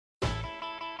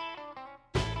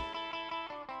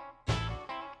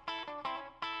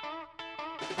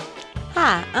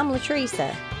Hi, I'm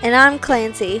Latresa, And I'm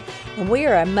Clancy. and we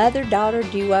are a mother-daughter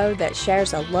duo that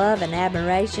shares a love and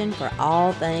admiration for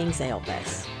all things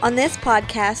Elvis. On this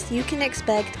podcast, you can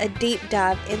expect a deep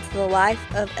dive into the life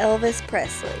of Elvis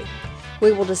Presley.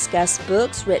 We will discuss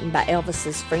books written by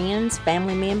Elvis's friends,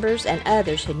 family members, and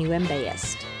others who knew him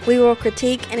best. We will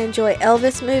critique and enjoy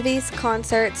Elvis movies,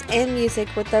 concerts, and music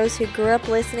with those who grew up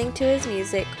listening to his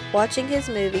music, watching his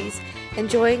movies,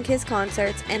 enjoying his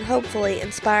concerts, and hopefully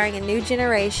inspiring a new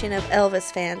generation of Elvis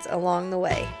fans along the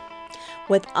way.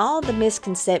 With all the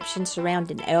misconceptions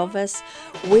surrounding Elvis,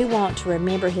 we want to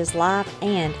remember his life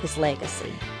and his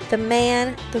legacy. The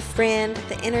man, the friend,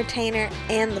 the entertainer,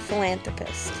 and the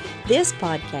philanthropist. This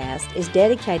podcast is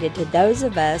dedicated to those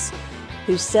of us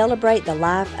who celebrate the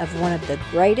life of one of the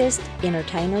greatest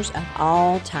entertainers of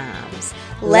all times.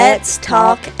 Let's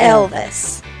talk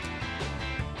Elvis.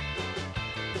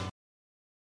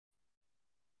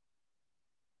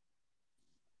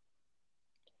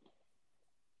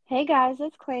 Hey guys,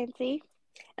 it's Clancy.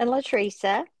 And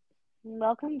Latresa,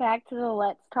 Welcome back to the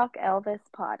Let's Talk Elvis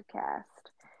podcast.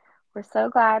 We're so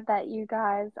glad that you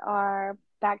guys are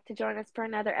back to join us for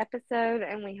another episode,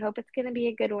 and we hope it's going to be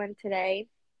a good one today.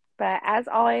 But as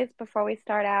always, before we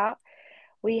start out,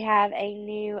 we have a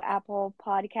new Apple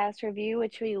podcast review,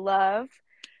 which we love.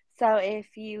 So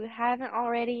if you haven't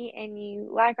already and you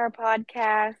like our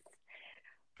podcast,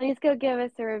 please go give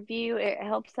us a review. It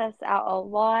helps us out a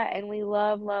lot, and we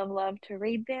love, love, love to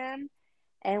read them.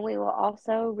 And we will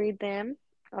also read them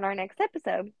on our next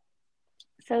episode.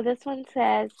 So this one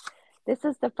says, "This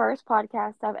is the first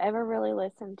podcast I've ever really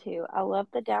listened to. I love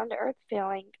the down-to-earth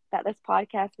feeling that this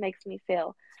podcast makes me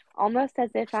feel, almost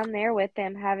as if I'm there with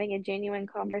them having a genuine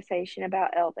conversation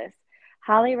about Elvis.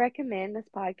 Highly recommend this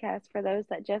podcast for those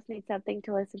that just need something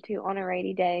to listen to on a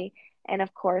rainy day, and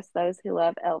of course, those who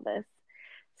love Elvis."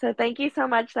 So thank you so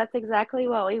much. That's exactly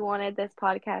what we wanted this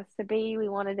podcast to be. We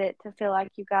wanted it to feel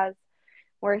like you guys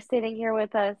were sitting here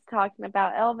with us talking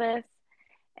about Elvis,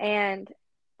 and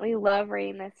we love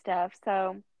reading this stuff.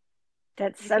 So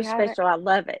that's if so you haven't, special. I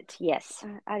love it. Yes.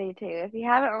 I do too. If you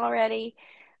haven't already,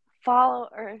 follow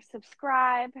or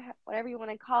subscribe, whatever you want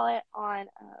to call it, on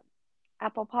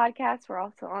Apple Podcasts. We're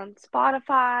also on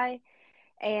Spotify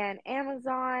and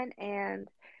Amazon. And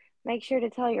make sure to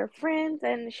tell your friends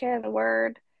and share the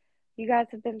word. You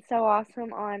guys have been so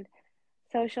awesome on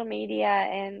social media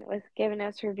and with giving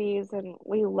us reviews, and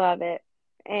we love it.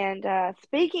 And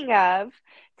speaking of,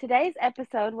 today's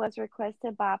episode was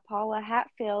requested by Paula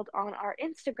Hatfield on our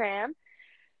Instagram.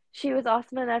 She was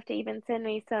awesome enough to even send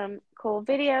me some cool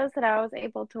videos that I was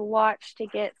able to watch to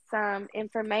get some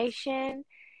information.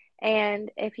 And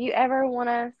if you ever want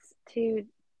us to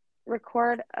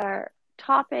record a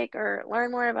topic or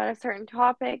learn more about a certain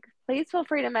topic, please feel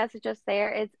free to message us there.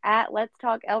 It's at Let's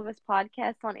Talk Elvis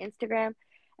Podcast on Instagram.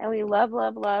 And we love,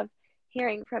 love, love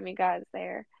hearing from you guys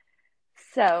there.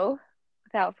 So,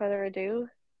 without further ado,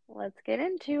 let's get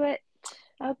into it.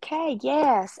 Okay,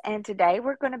 yes. And today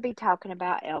we're going to be talking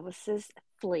about Elvis's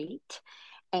fleet.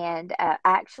 And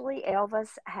actually,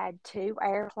 Elvis had two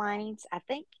airplanes. I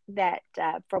think that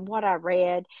from what I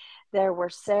read, there were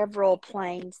several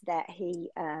planes that he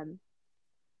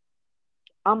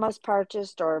almost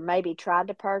purchased or maybe tried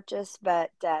to purchase, but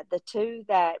the two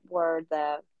that were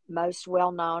the most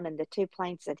well known and the two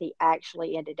planes that he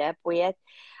actually ended up with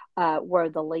were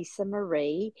the Lisa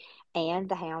Marie and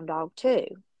the Hound Dog 2.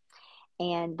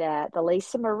 And the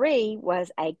Lisa Marie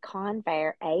was a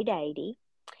Convair 880,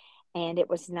 and it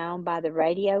was known by the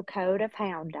radio code of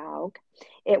Hound Dog.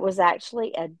 It was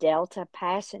actually a Delta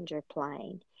passenger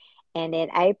plane. And in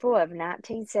April of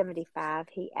 1975,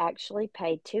 he actually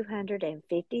paid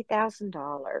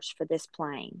 $250,000 for this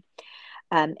plane.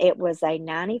 It was a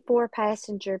 94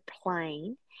 passenger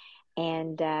plane,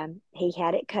 and he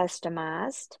had it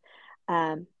customized.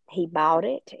 He bought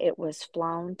it. It was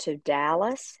flown to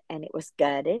Dallas, and it was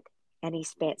gutted. And he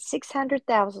spent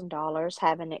 $600,000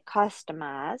 having it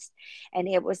customized. And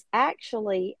it was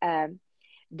actually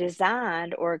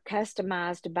designed or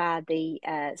customized by the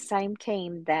same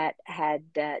team that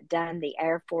had done the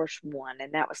Air Force One.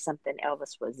 And that was something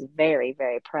Elvis was very,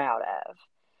 very proud of.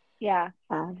 Yeah.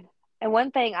 And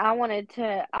one thing I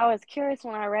was curious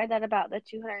when I read that about the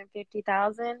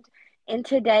 250,000. In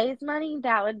today's money,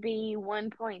 that would be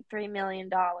 $1.3 million.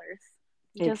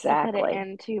 Just to put it Exactly.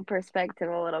 into perspective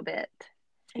a little bit.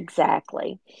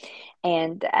 Exactly.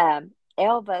 And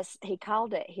Elvis, he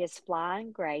called it his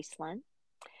Flying Graceland.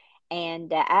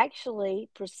 And actually,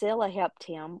 Priscilla helped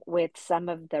him with some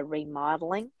of the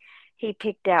remodeling. He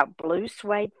picked out blue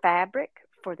suede fabric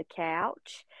for the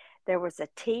couch. There was a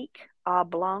teak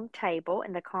oblong table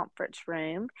in the conference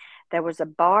room. There was a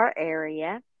bar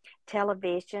area,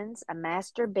 televisions, a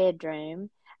master bedroom,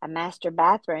 a master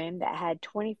bathroom that had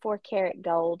 24 karat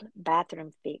gold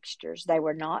bathroom fixtures. They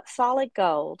were not solid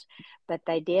gold, but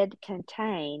they did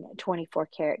contain 24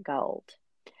 karat gold.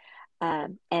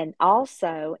 And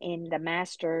also in the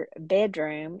master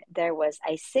bedroom, there was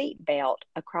a seat belt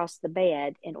across the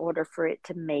bed in order for it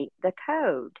to meet the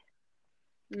code.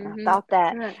 I Mm-hmm. thought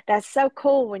that's so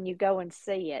cool when you go and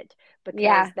see it because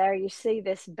Yeah. there you see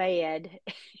this bed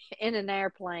in an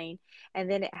airplane and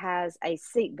then it has a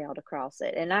seat belt across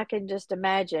it. And I can just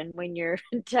imagine when you're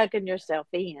tucking yourself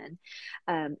in,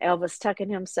 Elvis tucking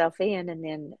himself in and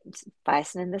then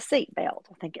fastening the seat belt.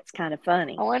 I think it's kind of I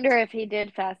funny. wonder if he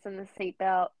did fasten the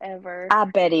seatbelt ever. I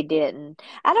bet he didn't.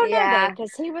 I don't know though, Yeah.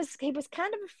 because he was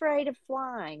kind of afraid of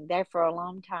flying there for a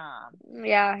long time.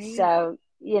 Yeah, So,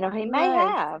 he he may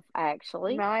was. have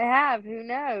actually. Might have. Who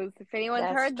knows? If anyone's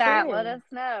That's heard that, let true. us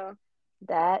know.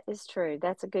 That is true.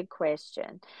 That's a good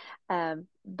question.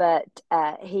 But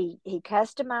he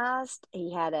customized.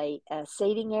 He had a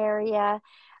seating area,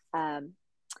 um,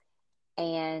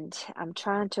 and I'm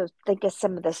trying to think of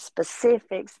some of the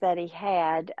specifics that he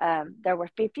had. There were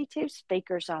 52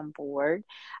 speakers on board.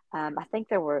 I think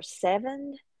there were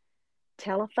 7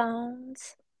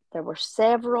 telephones. There were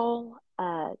several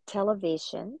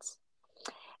televisions,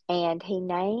 and he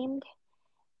named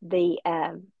the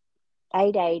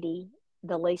 880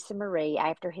 the Lisa Marie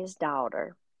after his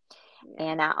daughter. Yeah.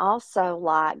 And I also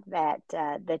like that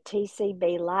the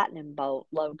TCB lightning bolt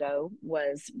logo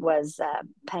was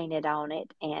painted on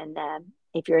it. And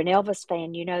if you're an Elvis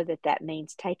fan, you know that that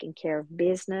means taking care of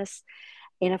business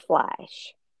in a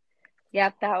flash.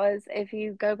 Yep, that was, if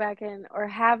you go back and or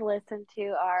have listened to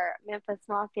our Memphis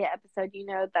Mafia episode, you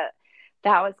know that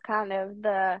that was kind of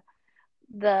the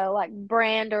like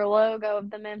brand or logo of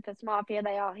the Memphis Mafia.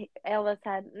 They all Elvis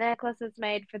had necklaces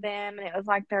made for them, and it was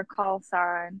like their call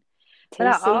sign. But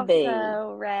I TCB.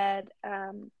 also read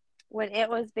when it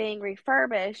was being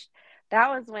refurbished, that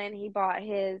was when he bought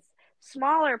his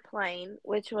smaller plane,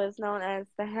 which was known as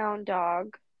the Hound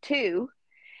Dog 2,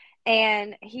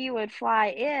 and he would fly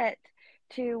it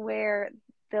to where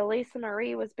the Lisa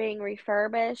Marie was being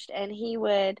refurbished, and he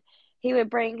would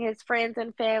bring his friends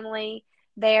and family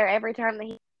there every time that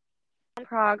he was in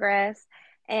progress,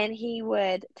 and he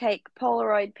would take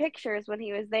Polaroid pictures when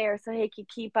he was there so he could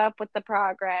keep up with the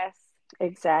progress. And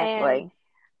Exactly.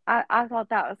 I thought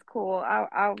that was cool.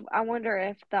 I wonder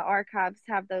if the archives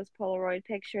have those Polaroid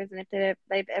pictures and if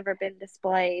they've ever been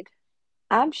displayed.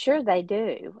 I'm sure they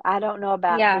do. I don't know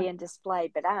about Yeah, being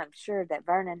displayed, but I'm sure that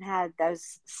Vernon had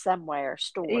those somewhere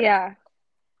stored. yeah.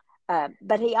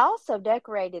 But he also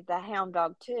decorated the hound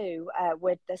dog too,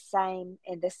 with the same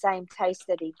in the same taste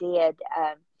that he did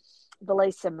the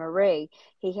Lisa Marie.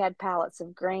 He had palettes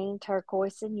of green,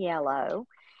 turquoise, and yellow.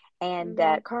 And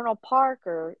Mhm. Colonel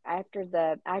Parker, after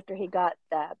he got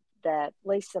the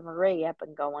Lisa Marie up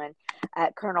and going,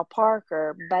 Colonel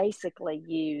Parker basically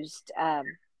used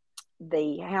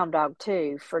the hound dog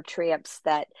too for trips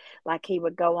that like he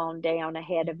would go on down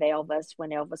ahead of Elvis when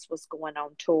Elvis was going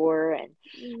on tour, and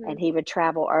Mhm. he would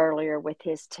travel earlier with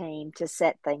his team to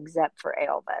set things up for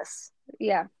Elvis.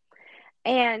 Yeah.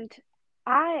 And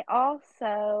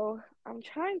I'm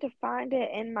trying to find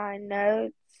it in my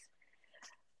notes,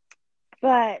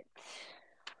 but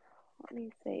let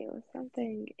me see. It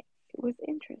was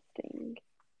interesting.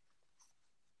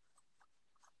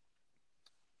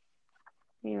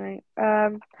 Anyway,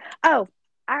 oh,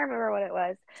 I remember what it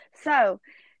was. So,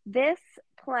 this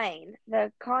plane,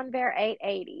 the Convair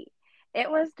 880, it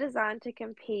was designed to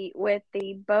compete with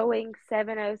the Boeing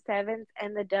 707s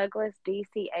and the Douglas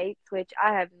DC-8s, which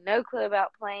I have no clue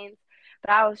about planes,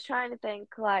 but I was trying to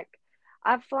think, like,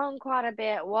 I've flown quite a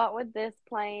bit. What would this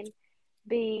plane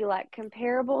be like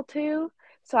comparable to?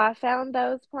 So I found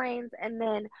those planes, and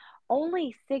then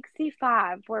only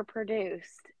 65 were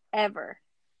produced ever.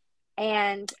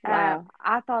 And Wow.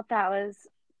 I thought that was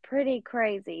pretty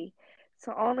crazy.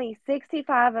 So only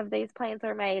 65 of these planes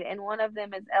are made, and one of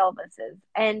them is Elvis's.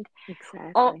 And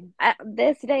Exactly. at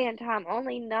this day and time,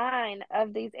 only 9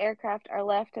 of these aircraft are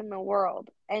left in the world,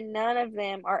 and none of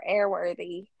them are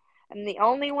airworthy. And the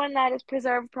only one that is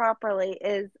preserved properly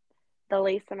is the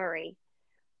Lisa Marie.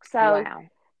 So Wow.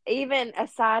 even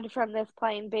aside from this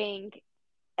plane being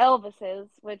Elvis's,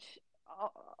 which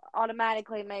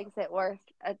automatically makes it worth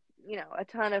a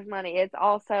ton of money. It's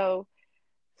also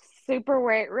super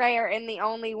rare and the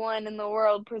only one in the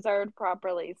world preserved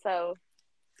properly. So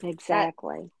that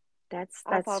Exactly. That's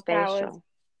I that's thought that was special.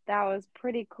 that was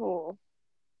pretty cool.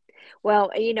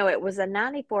 Well, it was a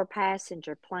 94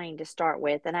 passenger plane to start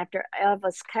with, and after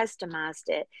Elvis customized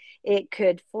it, it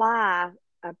could fly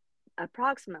a,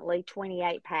 approximately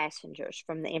 28 passengers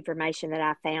from the information that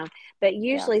I found. But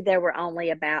Yeah. usually there were only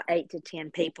about 8 to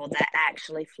 10 people that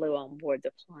actually flew on board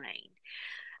the plane.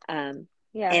 Um,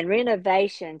 Yeah. and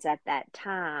renovations at that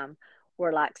time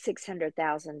were like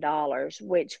 $600,000,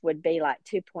 which would be like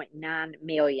 2.9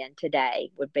 million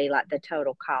today, would be like the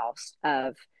total cost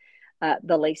of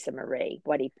the Lisa Marie,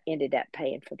 what he ended up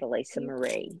paying for the Lisa You,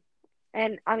 Marie.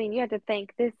 and I mean, you have to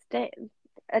think this day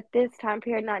at this time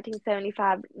period,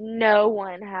 1975, no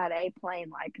one had a plane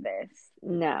like this.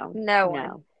 No, No one.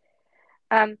 no.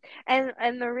 Um,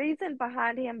 and the reason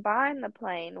behind him buying the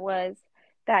plane was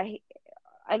that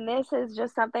and this is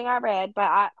just something I read, but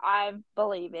I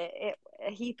believe it.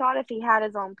 He thought if he had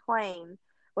his own plane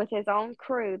with his own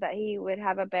crew that he would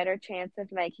have a better chance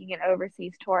of making an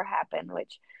overseas tour happen,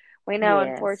 which we know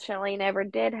Yes, unfortunately never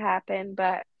did happen,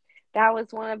 but that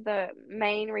was one of the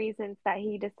main reasons that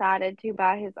he decided to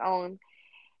buy his own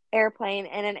airplane,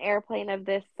 and an airplane of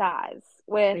this size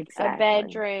with a exactly.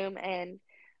 bedroom and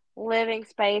living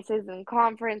spaces and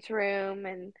conference room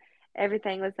and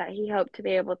everything, was that he hoped to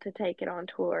be able to take it on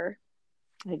tour.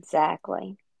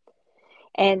 Exactly.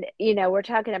 And, we're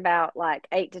talking about like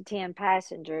 8 to 10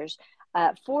 passengers.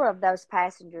 Four of those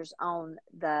passengers on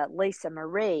the Lisa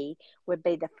Marie would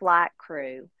be the flight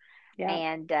crew. Yeah.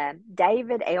 And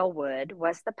David Elwood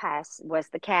was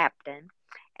the captain,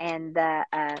 and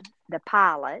the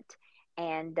pilot,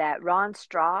 and Ron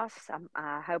Strauss.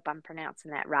 I hope I'm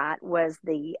pronouncing that right. Was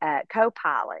the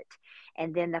co-pilot,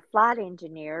 and then the flight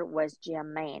engineer was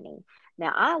Jim Manny.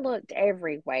 Now I looked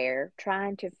everywhere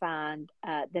trying to find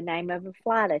the name of a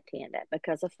flight attendant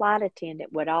because a flight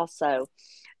attendant would also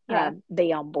Yeah.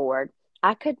 be on board.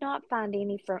 I could not find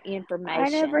any I never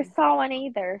information, saw one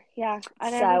either. Yeah, I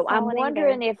never so saw I'm one either.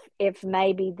 wondering if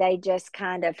maybe they just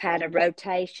kind of had a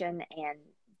rotation and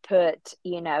put,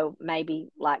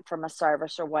 maybe like from a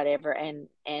service or whatever, and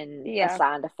Yeah.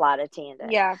 assigned a flight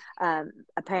attendant. Yeah.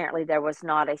 Apparently there was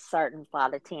not a certain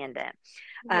flight attendant,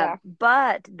 Yeah.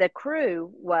 but the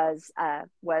crew was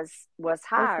Was the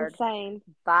hired same.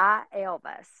 by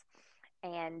Elvis.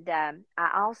 And I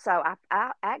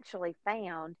actually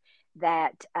found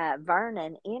that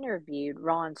Vernon interviewed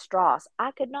Ron Strauss.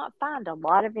 I could not find a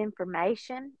lot of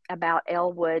information about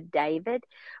Elwood David,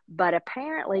 but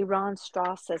apparently Ron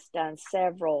Strauss has done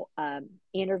several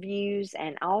interviews,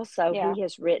 and also Yeah. he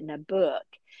has written a book.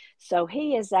 So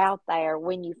he is out there.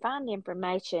 When you find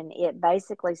information, it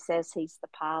basically says he's the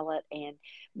pilot,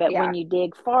 but when Yeah. you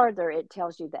dig farther, it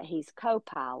tells you that he's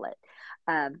co-pilot.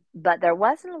 But there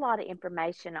wasn't a lot of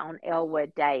information on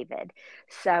Elwood David.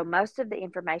 So most of the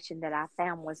information that I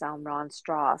found was on Ron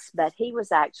Strauss, but he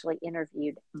was actually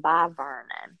interviewed by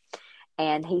Vernon.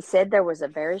 And he said there was a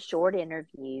very short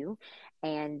interview,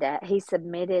 and he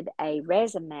submitted a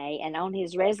resume. And on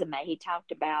his resume, he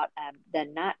talked about the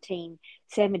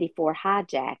 1974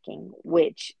 hijacking,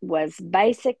 which was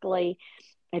basically,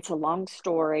 it's a long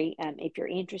story. If you're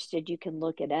interested, you can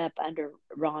look it up under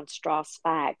Ron Strauss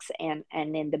Facts, and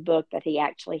in the book that he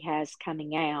actually has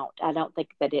coming out. I don't think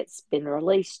that it's been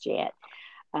released yet,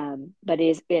 but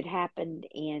it happened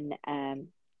in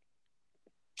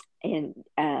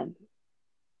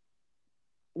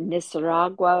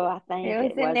Nicaragua. I It think was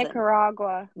it in wasn't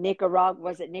Nicaragua. Nicaragua.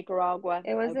 Was it Nicaragua?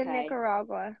 It was in Okay.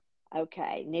 Nicaragua.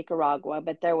 Okay, Nicaragua,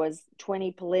 but there was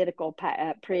 20 political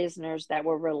prisoners that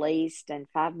were released, and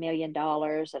 $5 million,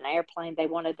 an airplane. They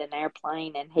wanted an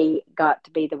airplane, and he got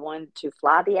to be the one to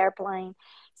fly the airplane.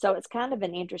 So it's kind of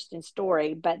an interesting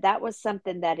story, but that was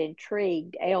something that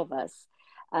intrigued Elvis,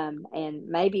 and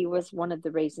maybe was one of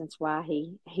the reasons why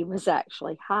he was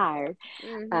actually hired.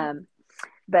 Mhm. Um,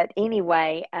 but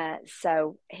anyway,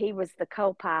 so he was the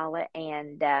co-pilot,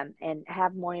 and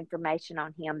have more information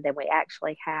on him than we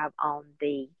actually have on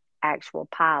the actual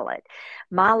pilot.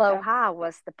 Milo Yeah. High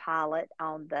was the pilot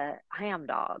on the Hound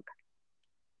Dog.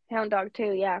 Hound Dog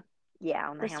too, yeah. Yeah,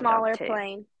 on the The Hound Dog smaller too.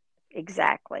 plane.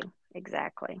 Exactly,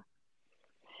 exactly.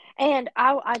 And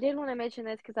I did want to mention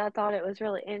this because I thought it was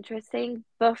really interesting.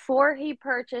 Before he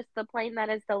purchased the plane that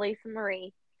is the Lisa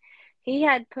Marie, he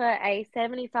had put a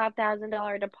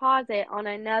 $75,000 deposit on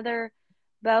another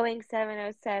Boeing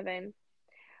 707,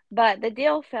 but the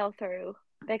deal fell through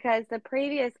because the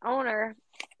previous owner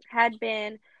had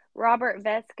been Robert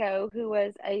Vesco, who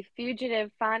was a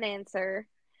fugitive financier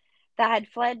that had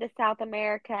fled to South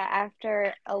America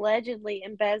after allegedly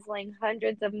embezzling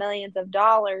hundreds of millions of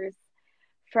dollars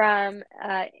from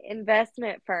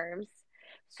investment firms.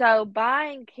 So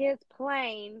buying his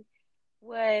plane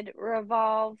would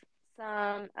revolve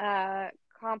some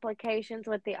complications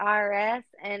with the IRS,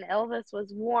 and Elvis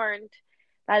was warned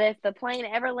that if the plane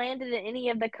ever landed in any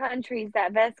of the countries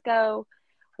that Vesco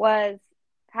was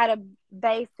had a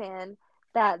base in,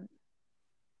 that they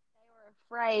were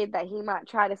afraid that he might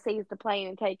try to seize the plane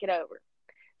and take it over.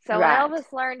 So when Right.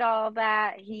 Elvis learned all of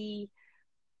that, he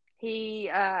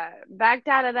backed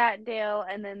out of that deal,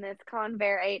 and then this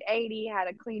Convair 880 had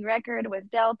a clean record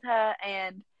with Delta,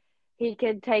 and he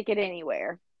could take it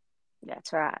anywhere.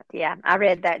 That's right. Yeah, I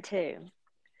read that too.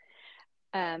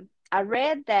 I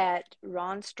read that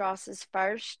Ron Strauss's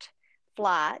first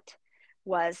flight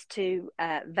was to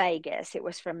Vegas. It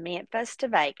was from Memphis to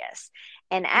Vegas,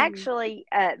 and Mm. actually,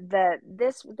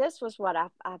 this was what I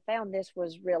found. This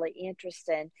was really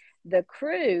interesting. The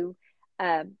crew,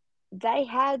 uh, they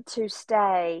had to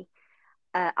stay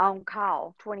on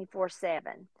call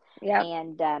 24/7, Yep,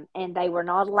 and they were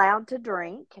not allowed to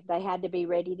drink. They had to be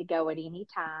ready to go at any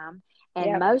time. And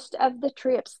yep, most of the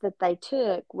trips that they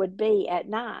took would be at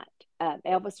night.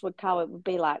 Elvis would call, it would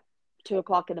be like 2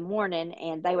 o'clock in the morning,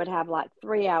 and they would have like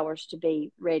 3 hours to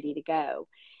be ready to go.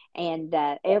 And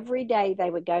every day they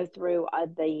would go through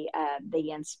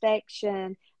the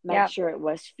inspection, make yep, sure it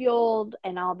was fueled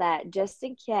and all that, just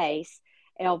in case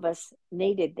Elvis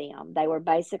needed them. They were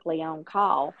basically on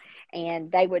call,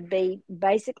 and they would be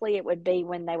basically, it would be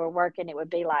when they were working, it would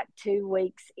be like 2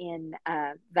 weeks in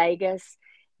Vegas,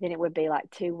 then it would be like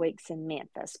 2 weeks in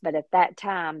Memphis. But at that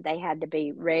time, they had to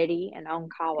be ready and on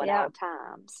call at all yep.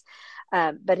 times.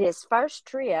 But his first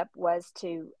trip was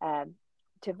to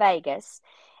Vegas,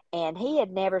 and he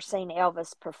had never seen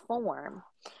Elvis perform.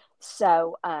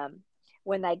 So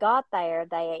when they got there,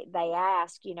 they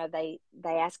asked, they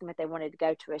asked them if they wanted to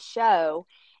go to a show,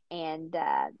 and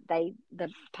the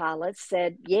pilots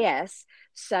said yes.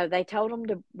 So they told them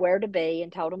to where to be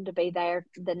and told them to be there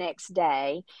the next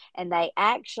day. And they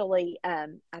actually, I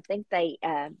think they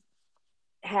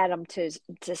had them to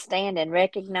stand and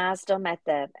recognized them at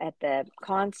the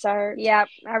concert, Yep,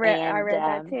 I and read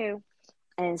that too.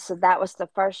 and so that was the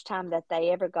first time that they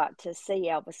ever got to see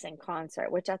Elvis in concert,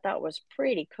 which I thought was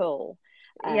pretty cool.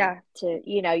 Yeah,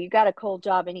 You got a cool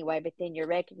job anyway, but then you're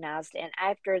recognized. And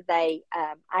after they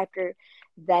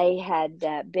had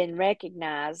been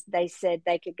recognized, they said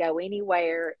they could go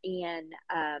anywhere in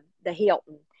the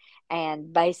Hilton,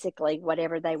 and basically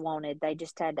whatever they wanted, they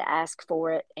just had to ask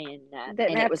for it, didn't and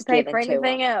it have to was pay given for to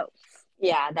anything them. else.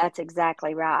 Yeah, that's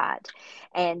exactly right.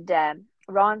 And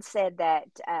Ron said that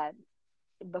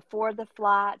before the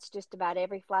flights, just about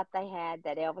every flight they had,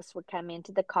 that Elvis would come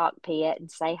into the cockpit and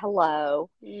say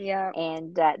hello. Yep,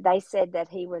 And they said that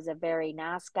he was a very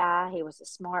nice guy. He was a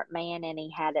smart man, and he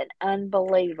had an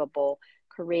unbelievable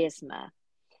charisma.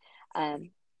 Um,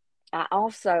 I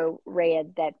also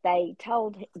read that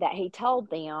he told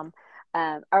them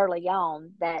early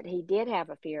on that he did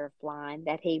have a fear of flying,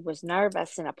 that he was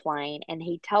nervous in a plane, and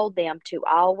he told them to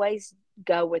always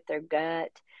go with their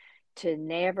gut, to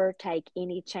never take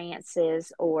any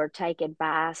chances or take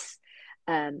advice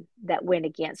that went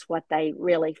against what they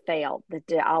really felt, that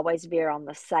to always veer on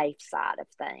the safe side of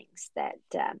things, that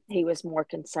he was more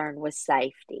concerned with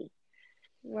safety.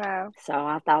 wow. So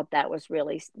I thought that was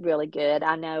really, really good.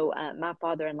 I know my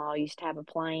father-in-law used to have a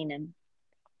plane,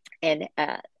 and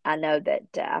I know that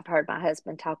I've heard my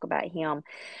husband talk about him,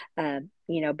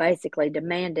 basically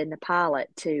demanding the pilot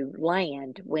to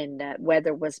land when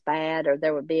weather was bad, or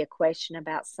there would be a question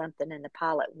about something, and the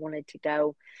pilot wanted to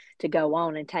go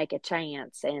on and take a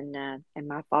chance, and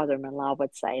my father-in-law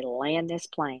would say, "Land this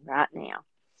plane right now."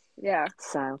 Yeah,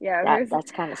 So yeah.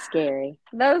 that's kind of scary.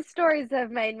 Those stories have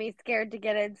made me scared to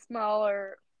get in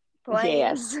smaller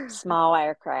planes. Yes, small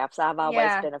aircrafts. I've always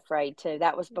Yeah, been afraid too.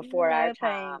 That was before our no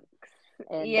time, thanks.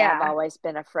 and I've Yeah, always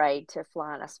been afraid to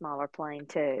fly in a smaller plane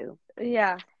too.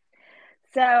 yeah.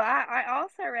 So I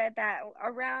also read that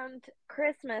around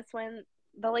Christmas when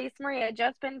the Lisa Marie had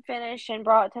just been finished and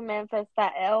brought to Memphis,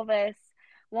 that Elvis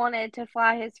wanted to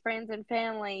fly his friends and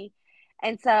family.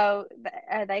 And so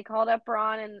they called up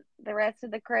Ron and the rest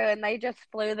of the crew, and they just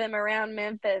flew them around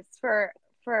Memphis for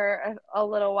a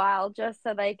little while just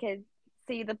so they could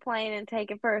see the plane and take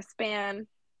it for a spin.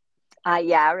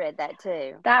 Yeah, I read that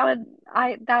too.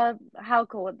 How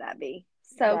cool would that be?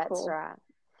 So That's cool. right.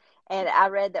 And I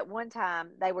read that one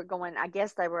time they were going. I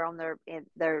guess they were on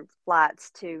their flights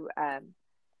to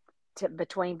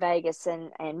between Vegas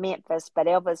and Memphis, but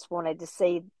Elvis wanted to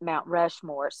see Mount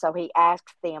Rushmore, so he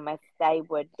asked them if they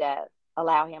would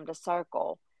allow him to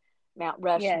circle Mount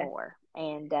Yes. Rushmore,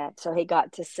 and so he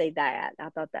got to see that. I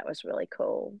thought that was really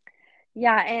cool.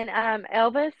 Yeah, and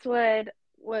Elvis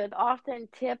would often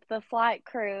tip the flight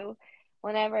crew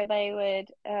whenever they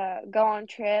would go on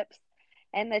trips.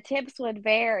 and the tips would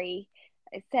vary.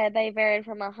 It said they varied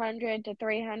from 100 to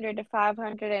 300 to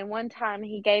 500, and one time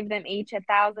he gave them each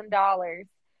 $1,000,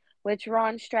 which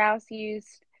Ron Strauss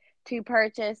used to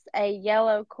purchase a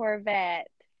yellow Corvette.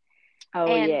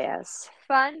 Oh, And yes.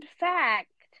 fun fact,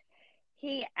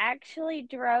 he actually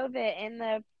drove it in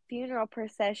the funeral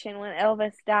procession when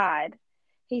Elvis died.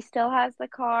 He still has the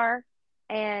car,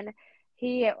 and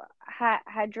he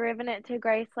had driven it to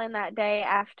Graceland that day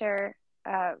after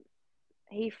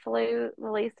he flew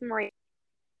Lisa Marie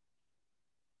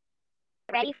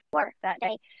ready for work that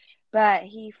day. But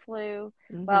he flew,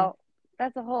 Mm-hmm. well,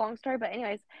 that's a whole long story. But,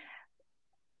 anyways,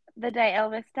 the day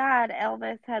Elvis died,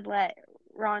 Elvis had let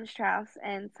Ron Strauss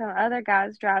and some other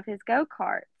guys drive his go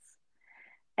karts.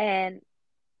 And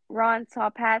Ron saw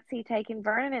Patsy taking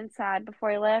Vernon inside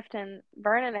before he left, and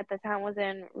Vernon at the time was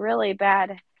in really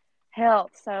bad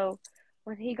health. So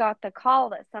when he got the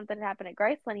call that something happened at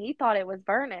Graceland, he thought it was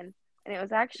Vernon, and it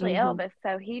was actually Mm-hmm. Elvis.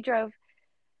 So he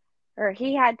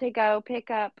had to go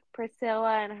pick up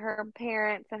Priscilla and her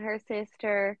parents and her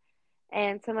sister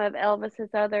and some of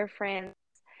Elvis's other friends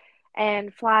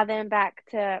and fly them back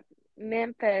to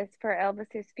Memphis for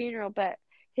Elvis's funeral. But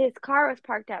his car was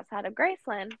parked outside of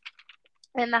Graceland,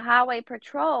 and the highway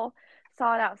patrol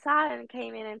saw it outside and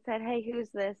came in and said, "Hey, whose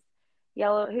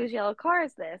yellow car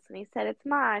is this?" And he said, "It's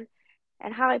mine."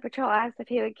 And highway patrol asked if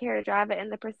he would care to drive it in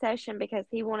the procession because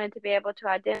he wanted to be able to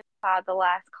identify the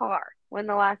last car. When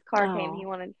the last car came, he Oh,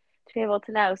 wanted to be able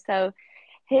to know. So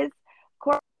his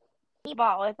Corvette he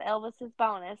bought with Elvis's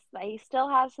bonus that he still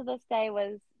has to this day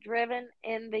was driven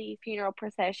in the funeral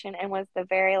procession and was the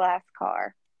very last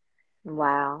car.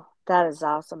 wow. That is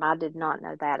awesome. I did not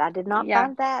know that. I did not Yeah.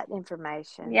 find that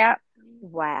information. Yeah.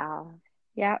 Wow.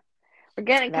 Yeah. We're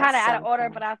getting kind That's of out of order,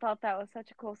 but something. I thought that was such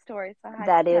a cool story, so I had to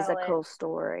That is a tell it. cool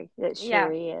story. It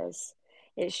sure Yeah. is.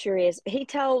 It sure is.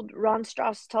 Ron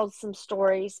Strauss told some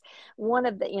stories. One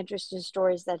of the interesting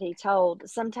stories that he told,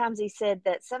 sometimes he said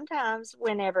that sometimes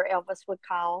whenever Elvis would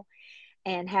call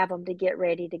and have them to get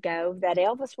ready to go, that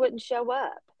Elvis wouldn't show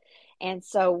up. And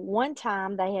so one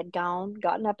time they had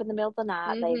gotten up in the middle of the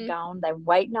night, they had Mhm. gone, they were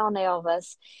waiting on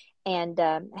Elvis, and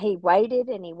he waited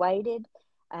and he waited.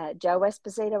 Joe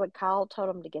Esposito had called, told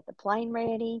him to get the plane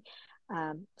ready.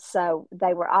 So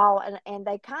they were all, and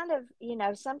they kind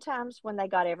of, sometimes when they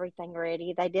got everything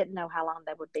ready, they didn't know how long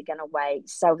they would be going to wait.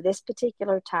 So this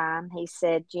particular time, he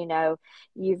said,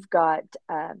 you've got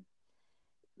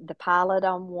the pilot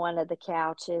on one of the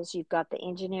couches, you've got the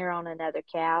engineer on another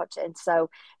couch. And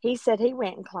so he said he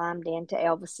went and climbed into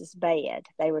Elvis's bed.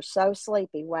 They were so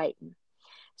sleepy waiting.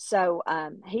 So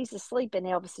he's asleep in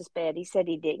Elvis's bed. He said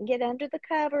he didn't get under the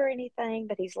cover or anything,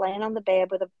 but he's laying on the bed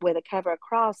with a cover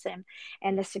across him.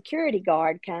 And the security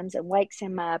guard comes and wakes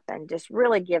him up and just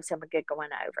really gives him a good going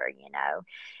over.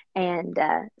 And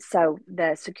so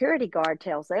the security guard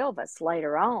tells Elvis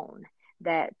later on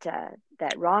that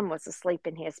Ron was asleep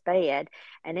in his bed,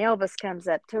 and Elvis comes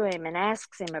up to him and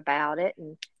asks him about it,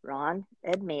 and Ron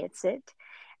admits it,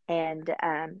 and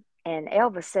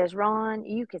Elvis says, "Ron,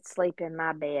 you could sleep in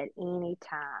my bed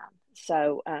anytime."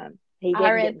 So he I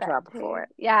didn't get read in that trouble too. for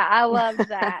Yeah, I loved it.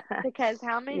 that because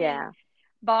how many Yeah.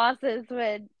 bosses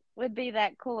would be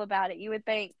that cool about it? You would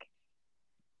think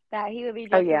that he would be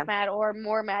Oh just as yeah. mad or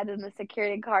more mad than the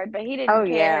security guard, but he Oh didn't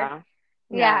care. yeah.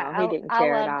 Yeah, No, he didn't I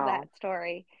care at loved that all.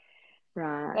 story.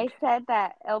 Right. They said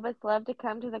that Elvis loved to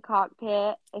come to the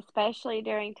cockpit, especially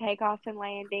during takeoff and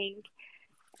landing.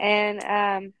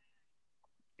 And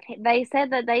they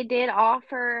said that they did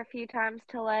offer a few times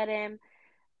to let him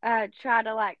try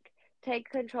to like take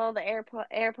control of the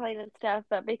airplane and stuff,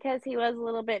 but because he was a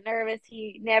little bit nervous,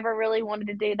 he never really wanted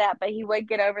to do that. But he would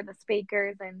get over the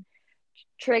speakers and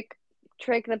trick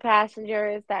trick the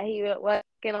passengers that he was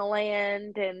gonna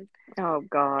land Oh and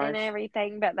gosh.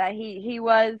 everything, but that he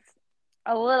was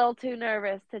a little too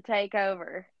nervous to take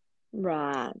over.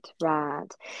 Right, right.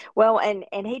 Well,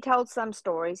 and he told some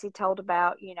stories. He told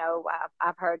about,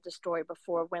 I've heard the story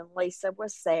before when Lisa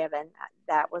was 7.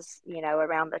 That was,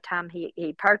 around the time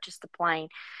he purchased the plane.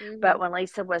 But Mhm. when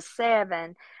Lisa was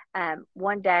 7,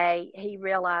 one day he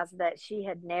realized that she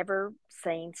had never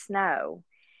seen snow,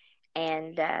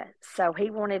 and so he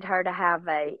wanted her to have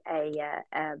a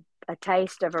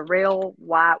taste of a real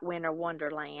white winter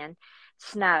wonderland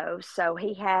snow. So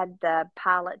he had the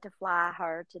pilot to fly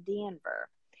her to Denver,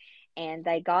 and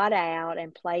they got out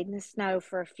and played in the snow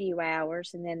for a few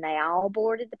hours, and then they all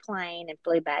boarded the plane and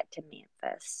flew back to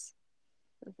Memphis.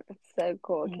 It's so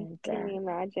cool. And Can you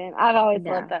imagine? I've always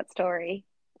loved no, that story.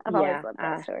 I've always yeah, loved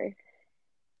that story.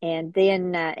 And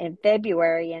then in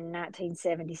February in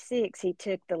 1976, he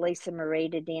took the Lisa Marie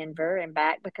to Denver and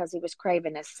back because he was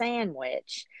craving a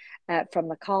sandwich from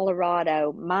the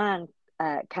Colorado Mine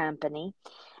Company.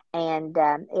 And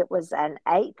it was an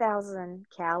 8,000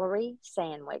 calorie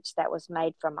sandwich that was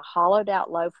made from a hollowed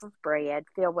out loaf of bread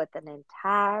filled with an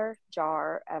entire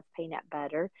jar of peanut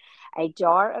butter, a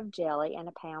jar of jelly, and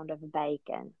a pound of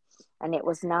bacon. And it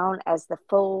was known as the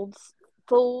Fool's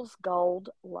Gold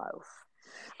Loaf.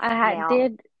 Now,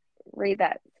 did read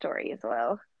that story as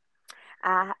well.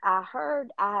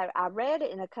 I read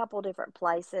it in a couple different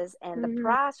places, and the Hmm.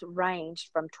 price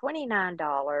ranged from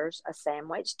 $29 a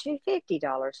sandwich to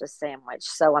 $50 a sandwich.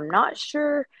 So I'm not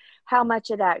sure how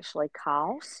much it actually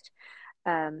cost,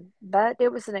 but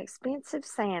it was an expensive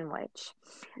sandwich.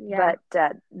 Yeah.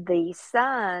 But the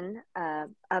son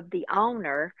of the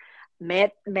owner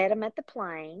met him at the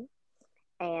plane,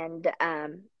 and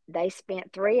they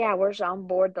spent 3 hours on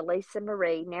board the Lisa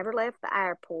Marie, never left the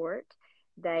airport.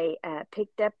 They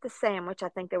picked up the sandwich. I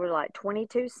think there were like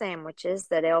 22 sandwiches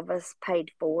that Elvis paid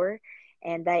for,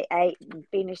 and they ate and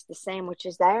finished the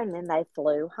sandwiches there, and then they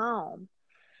flew home.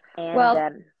 And Well,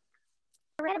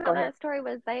 I read go about ahead. that story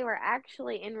was they were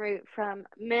actually en route from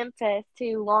Memphis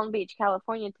to Long Beach,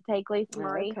 California to take Lisa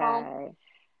Marie home. Okay.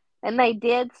 And they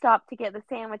did stop to get the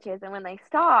sandwiches. And when they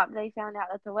stopped, they found out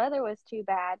that the weather was too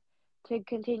bad to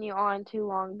continue on to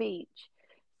Long Beach.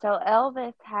 So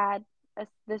Elvis had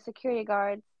the security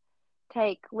guards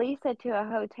take Lisa to a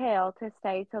hotel to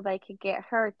stay so they could get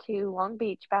her to Long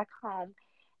Beach back home.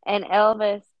 And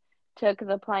Elvis took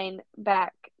the plane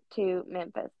back to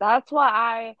Memphis. That's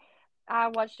why I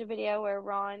watched a video where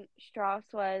Ron Strauss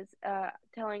was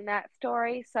telling that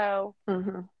story. So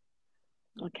Hmm.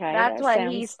 Okay, that's that what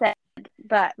he sounds said.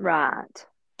 But right.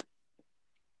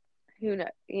 who knows?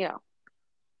 You know,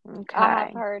 I have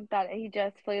Okay. heard that he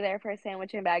just flew there for a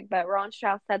sandwich and bag. But Ron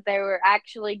Strauss said they were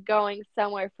actually going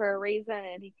somewhere for a reason,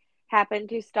 and he happened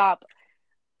to stop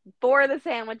for the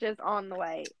sandwiches on the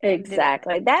way and didn't.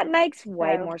 Exactly. That makes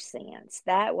way So more sense.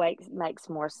 That way makes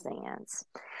more sense.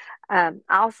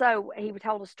 Also, he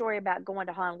told a story about going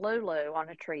to Honolulu on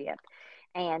a trip,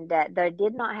 and they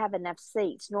did not have enough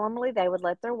seats. Normally, they would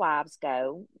let their wives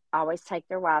go, always take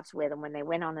their wives with them when they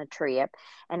went on a trip.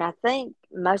 And I think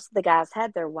most of the guys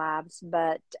had their wives,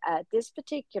 but this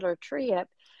particular trip,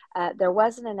 there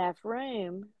wasn't enough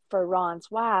room for Ron's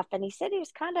wife. And he said he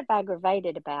was kind of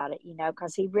aggravated about it,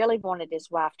 because he really wanted his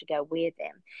wife to go with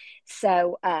him.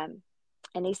 So,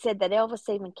 and he said that Elvis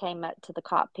even came up to the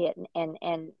cockpit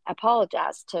and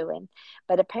apologized to him.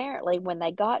 But apparently, when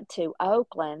they got to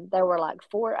Oakland, there were like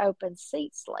four open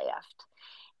seats left.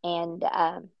 And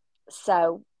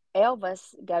so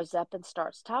Elvis goes up and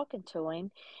starts talking to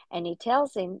him, and he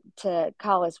tells him to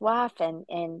call his wife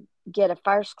and get a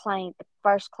first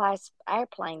class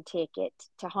airplane ticket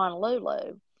to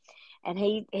Honolulu. And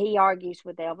he argues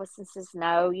with Elvis and says,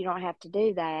 "No, you don't have to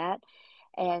do that."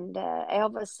 And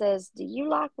Elvis says, "Do you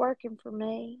like working for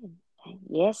me?" And,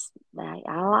 yes, I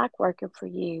like working for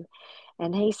you.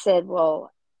 And he said,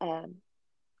 "Well,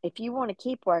 if you want to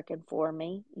keep working for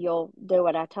me, you'll do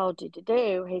what I told you to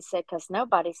do." He said, "Because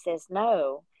nobody says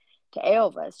no to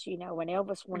Elvis. When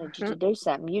Elvis wanted you to do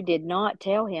something, you did not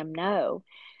tell him no."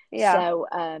 yeah, So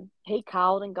he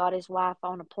called and got his wife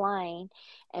on a plane.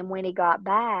 And when he got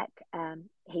back,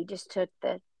 he just took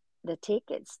the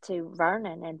tickets to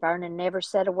Vernon, and Vernon never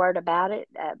said a word about it.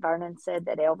 Vernon said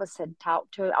that Elvis had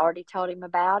already told him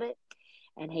about it,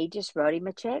 and he just wrote him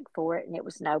a check for it, and it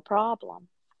was no problem.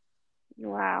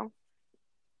 wow,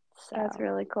 that's So,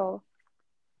 really cool.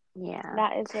 yeah.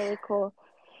 That is really cool.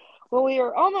 Well, we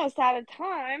are almost out of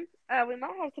time. We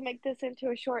might have to make this into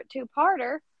a short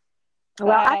two-parter,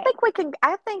 Well, I but think we can.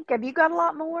 I think, have you got a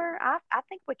lot more? I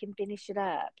think we can finish it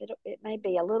up. It may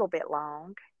be a little bit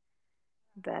long,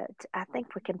 but I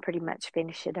think we can pretty much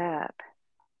finish it up.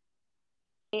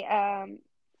 um,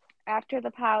 after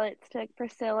the pilots took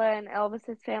Priscilla and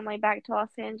Elvis's family back to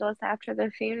Los Angeles after the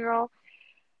funeral,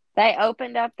 they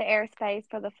opened up the airspace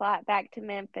for the flight back to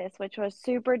Memphis, which was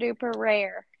super duper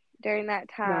rare during that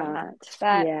time. Right.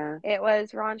 But Yeah. it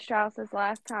was Ron Strauss's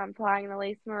last time flying the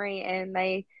Lisa Marie, and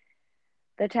the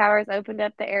towers opened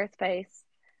up the airspace.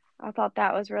 I thought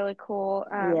that was really cool.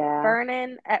 Yeah.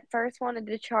 Vernon at first wanted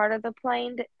to charter the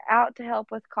plane out to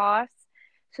help with costs,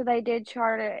 so they did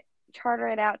charter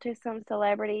it out to some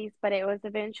celebrities, but it was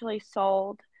eventually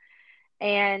sold.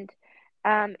 And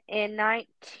in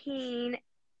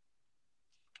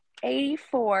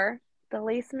 1984, the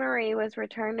Lisa Marie was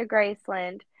returned to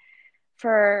Graceland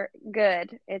for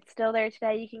good. It's still there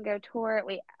today. You can go tour it.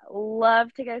 We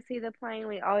love to go see the plane.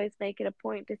 We always make it a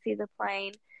point to see the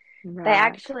plane. They Right.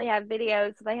 actually have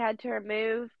videos. They had to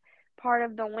remove part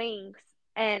of the wings,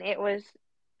 and it was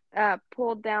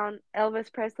pulled down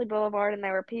Elvis Presley Boulevard, and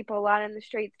there were people lining the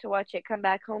streets to watch it come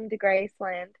back home to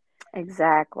Graceland.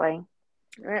 Exactly.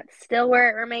 And that's still where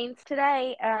it remains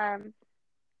today.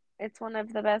 It's one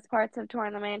of the best parts of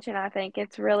touring the mansion. I think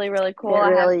it's really, really cool. It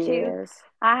really is.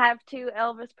 I have two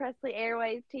Elvis Presley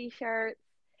Airways T-shirts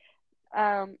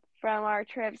from our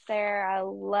trips there. I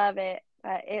love it.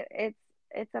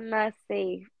 It's a must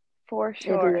see for It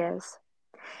sure. is.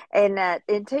 And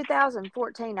in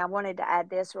 2014, I wanted to add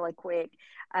this really quick.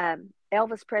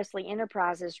 Elvis Presley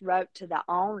Enterprises wrote to the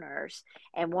owners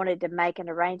and wanted to make an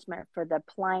arrangement for the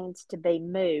planes to be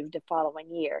moved the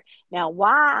following year. Now,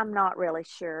 why, I'm not really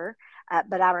sure,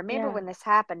 but I remember Yeah. when this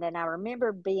happened, and I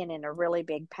remember being in a really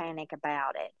big panic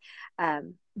about it.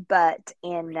 But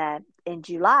in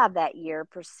July of that year,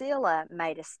 Priscilla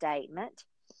made a statement,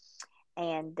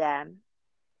 and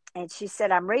she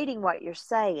said, "I'm reading what you're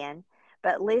saying,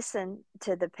 but listen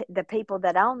to the people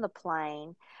that own the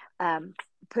plane. Um,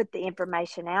 put the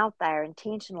information out there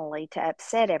intentionally to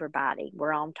upset everybody.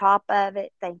 We're on top of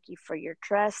it. Thank you for your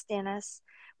trust in us.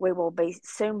 We will be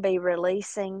soon be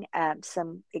releasing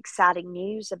some exciting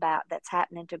news about that's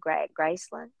happening to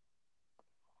Graceland."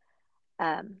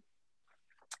 Um,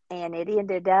 and it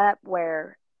ended up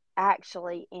where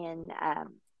actually in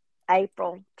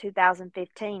April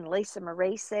 2015, Lisa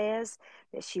Marie says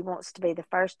that she wants to be the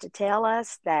first to tell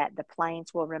us that the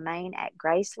planes will remain at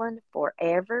Graceland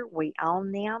forever. We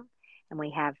own them, and we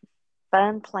have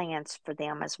fun plans for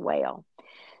them as well.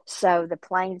 So the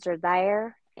planes are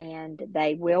there, and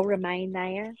they will remain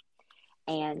there.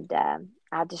 And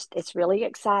it's really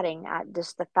exciting.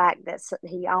 Just the fact that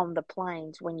he owned the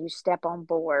planes when you step on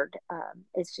board,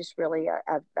 it's just really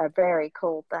a very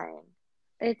cool thing.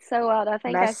 It's so wild. I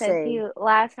think I Must said to see. you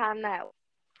last time that,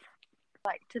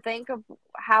 like, to think of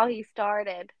how he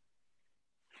started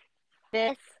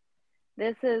this.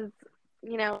 This is,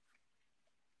 you know,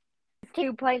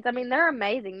 two planes. I mean, they're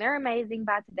amazing. They're amazing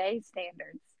by today's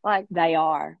standards. Like, They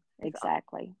are. it's,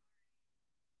 Exactly.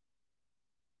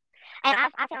 and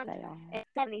I found They are. in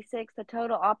 '76 the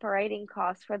total operating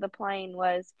cost for the plane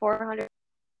was $400,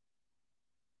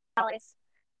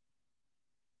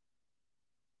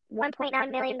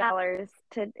 $1.9 million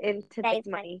to in today's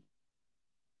money.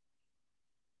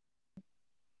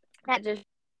 That just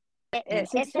It's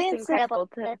it's just expensive. incredible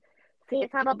to see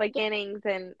its humble beginnings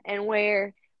and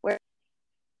where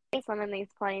he's on in these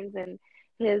planes and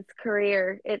his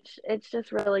career. It's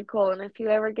just really cool. And if you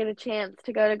ever get a chance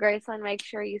to go to Graceland, make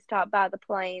sure you stop by the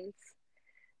planes.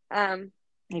 Um,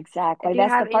 Exactly. if you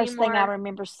That's the have any first thing I more,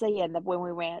 remember seeing when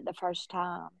we went the first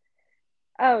time.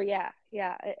 oh yeah,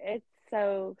 yeah, it's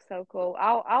so cool.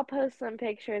 I'll post some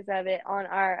pictures of it on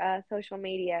our social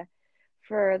media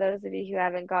for those of you who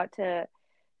haven't got to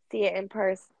see it in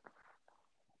person.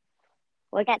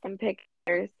 Look at some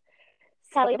pictures.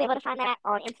 So you'll be able to find that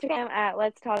on Instagram at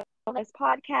Let's Talk This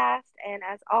Podcast. And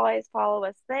as always, follow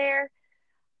us there.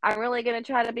 I'm really going to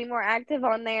try to be more active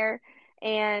on there.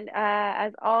 And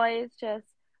as always, just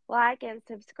like and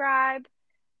subscribe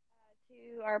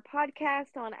to our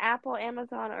podcast on Apple,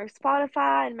 Amazon, or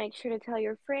Spotify. And make sure to tell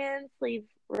your friends, leave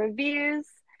reviews.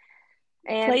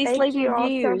 And Please thank leave you all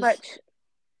so reviews. much.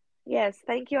 Yes,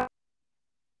 thank you all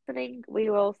for listening. We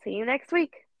will see you next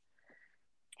week.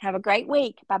 Have a great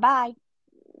week. Bye bye.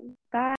 Bye.